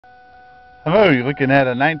Hello, you're looking at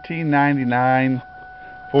a 1999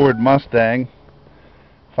 Ford Mustang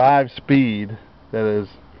 5-speed that is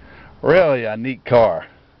really a neat car.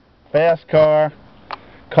 Fast car,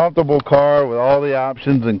 comfortable car with all the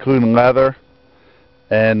options including leather,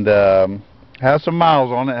 and has some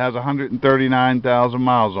miles on it. It has 139,000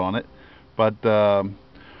 miles on it, but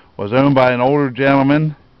was owned by an older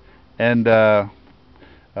gentleman and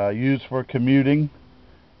used for commuting,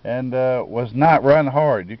 and was not run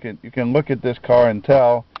hard. You can look at this car and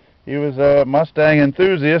tell he was a Mustang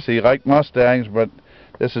enthusiast. He liked Mustangs, but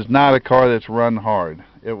this is not a car that's run hard.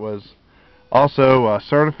 It was also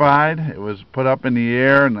certified. It was put up in the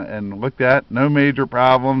air and looked at. No major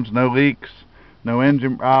problems, no leaks, no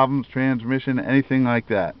engine problems, transmission, anything like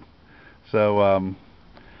that. So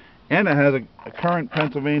and it has a current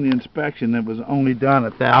Pennsylvania inspection that was only done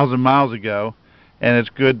 1,000 miles ago, and it's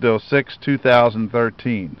good till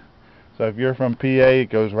 6/2013. So if you're from PA,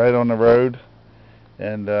 it goes right on the road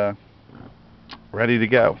and ready to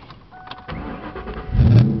go.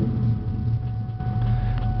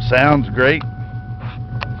 Sounds great.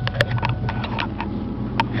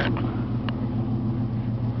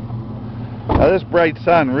 Now this bright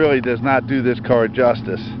sun really does not do this car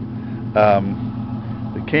justice.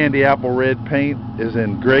 The candy apple red paint is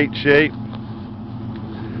in great shape,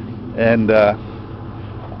 and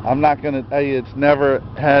I'm not going to tell you it's never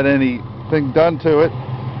had anything done to it.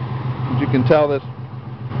 As you can tell, this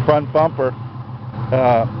front bumper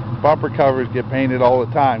covers get painted all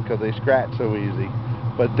the time because they scratch so easy.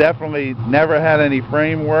 But definitely never had any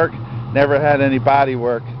frame work, never had any body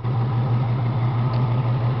work.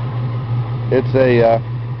 It's a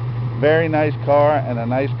very nice car and a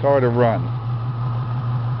nice car to run.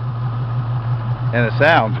 And it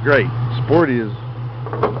sounds great. Sporty is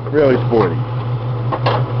really sporty.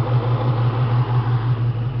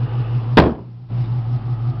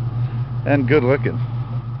 And good looking.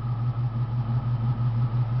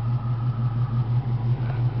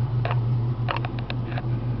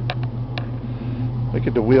 Look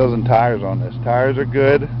at the wheels and tires on this. Tires are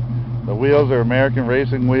good. The wheels are American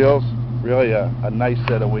racing wheels. Really a nice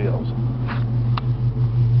set of wheels.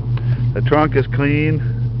 The trunk is clean.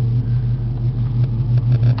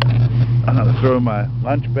 I'm going to throw my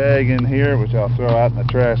lunch bag in here, which I'll throw out in the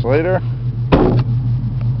trash later.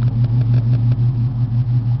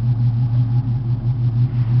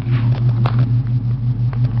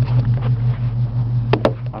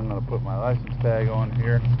 I'm going to put my license tag on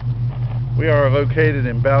here. We are located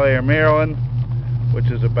in Bel Air, Maryland,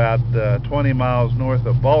 which is about 20 miles north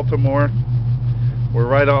of Baltimore. We're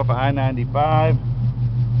right off I-95.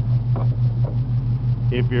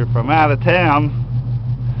 If you're from out of town,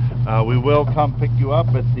 we will come pick you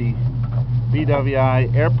up at the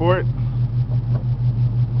BWI airport.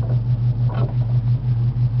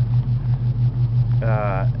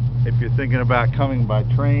 If you're thinking about coming by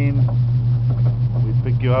train, we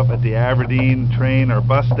pick you up at the Aberdeen train or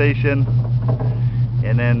bus station.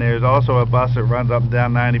 And then there's also a bus that runs up and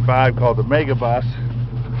down 95 called the Mega Bus,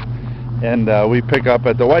 and we pick up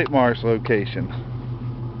at the White Marsh location.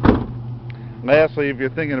 Lastly, if you're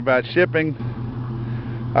thinking about shipping,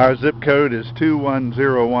 our zip code is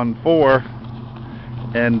 21014,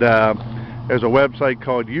 and there's a website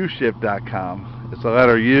called uship.com. It's the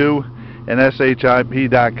letter U and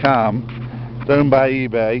ship.com. It's owned by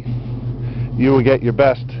eBay. You will get your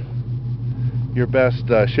best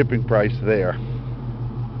shipping price there.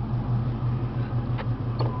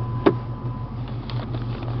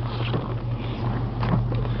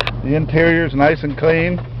 The interior is nice and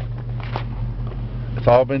clean. It's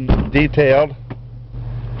all been detailed.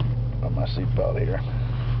 Got my seatbelt here.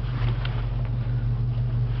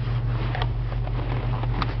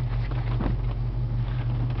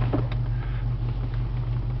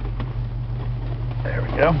 There we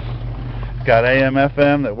go. It's got AM,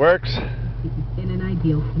 FM that works. In an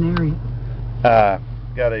ideal scenario.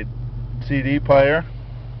 Got a CD player.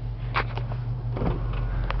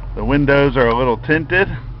 The windows are a little tinted,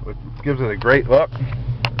 which gives it a great look,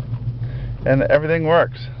 and everything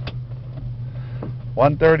works.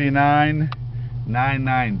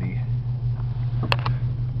 $139,990.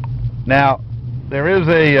 Now there is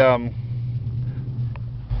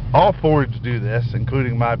all Fords do this,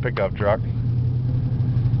 including my pickup truck.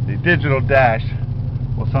 The digital dash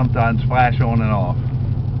will sometimes flash on and off.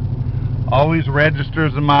 Always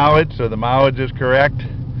registers the mileage, so the mileage is correct,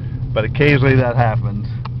 but occasionally that happens.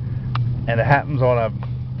 And it happens on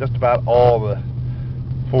just about all the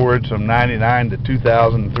Fords from 99 to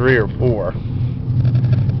 2003 or 4.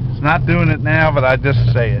 It's not doing it now, but I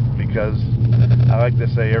just say it because I like to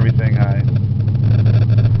say everything I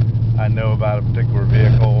know about a particular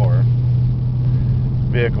vehicle or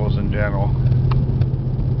vehicles in general.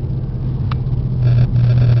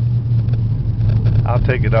 I'll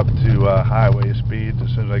take it up to highway speeds as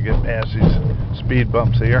soon as I get past these speed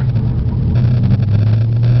bumps here.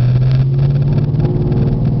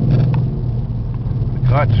 The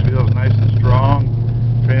clutch feels nice and strong.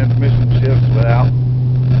 Transmission shifts without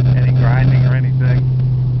any grinding or anything.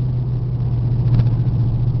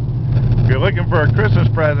 If you're looking for a Christmas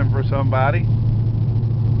present for somebody,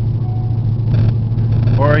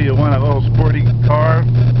 or you want a little sporty car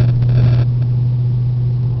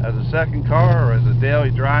as a second car or as a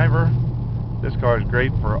daily driver, this car is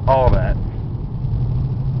great for all that.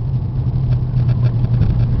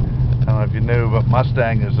 I don't know if you knew, but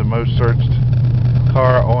Mustang is the most searched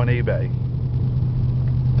car on eBay.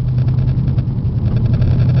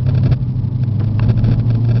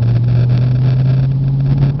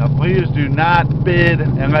 Now please do not bid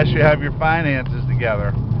unless you have your finances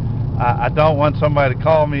together. I don't want somebody to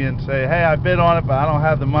call me and say, hey, I bid on it, but I don't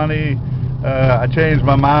have the money, I changed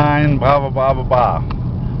my mind, blah, blah, blah, blah, blah.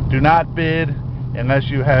 Do not bid unless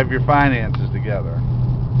you have your finances together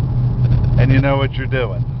and you know what you're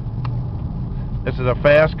doing. This is a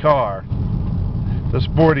fast car. It's a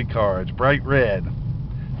sporty car. It's bright red.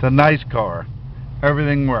 It's a nice car.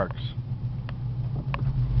 Everything works.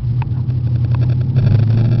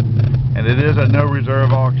 And it is a no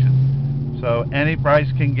reserve auction, so any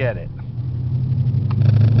price can get it.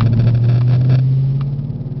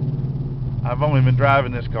 I've only been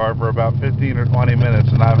driving this car for about 15 or 20 minutes,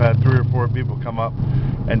 and I've had 3 or 4 people come up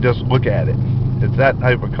and just look at it. It's that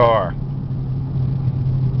type of car.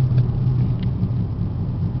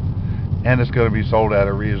 And it's going to be sold at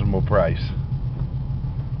a reasonable price.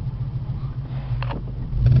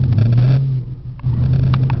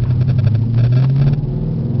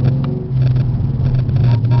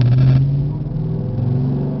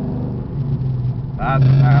 Lots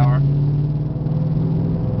of power.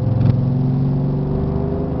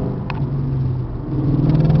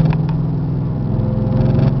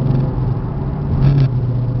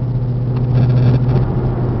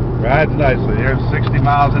 Rides nicely. Here's 60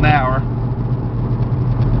 miles an hour.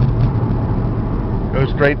 Goes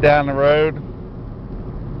straight down the road.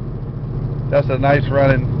 That's a nice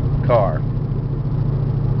running car.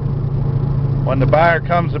 When the buyer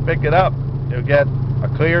comes to pick it up, you'll get a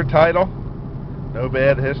clear title, no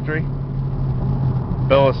bad history,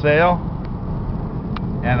 bill of sale,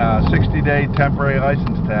 and a 60-day temporary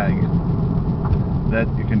license tag that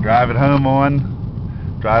you can drive it home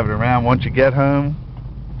on, drive it around once you get home.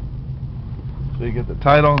 So you get the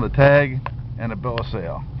title, the tag, and a bill of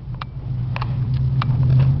sale.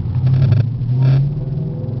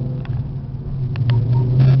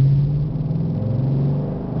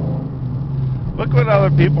 Look what other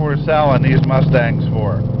people are selling these Mustangs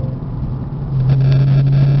for.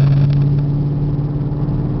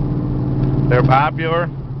 They're popular,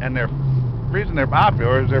 and the reason they're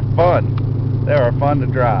popular is they're fun. They are fun to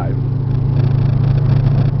drive.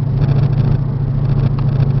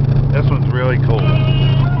 This one's really cool.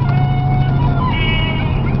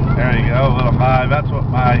 There you go, a little high. That's what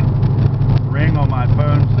my ring on my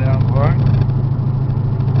phone sounds like.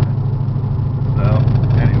 So,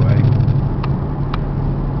 anyway.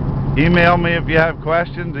 Email me if you have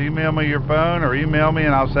questions. Email me your phone or email me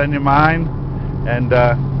and I'll send you mine. And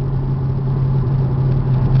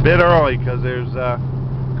bid early because there's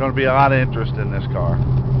going to be a lot of interest in this car.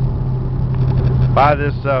 Buy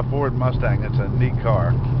this Ford Mustang. It's a neat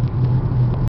car.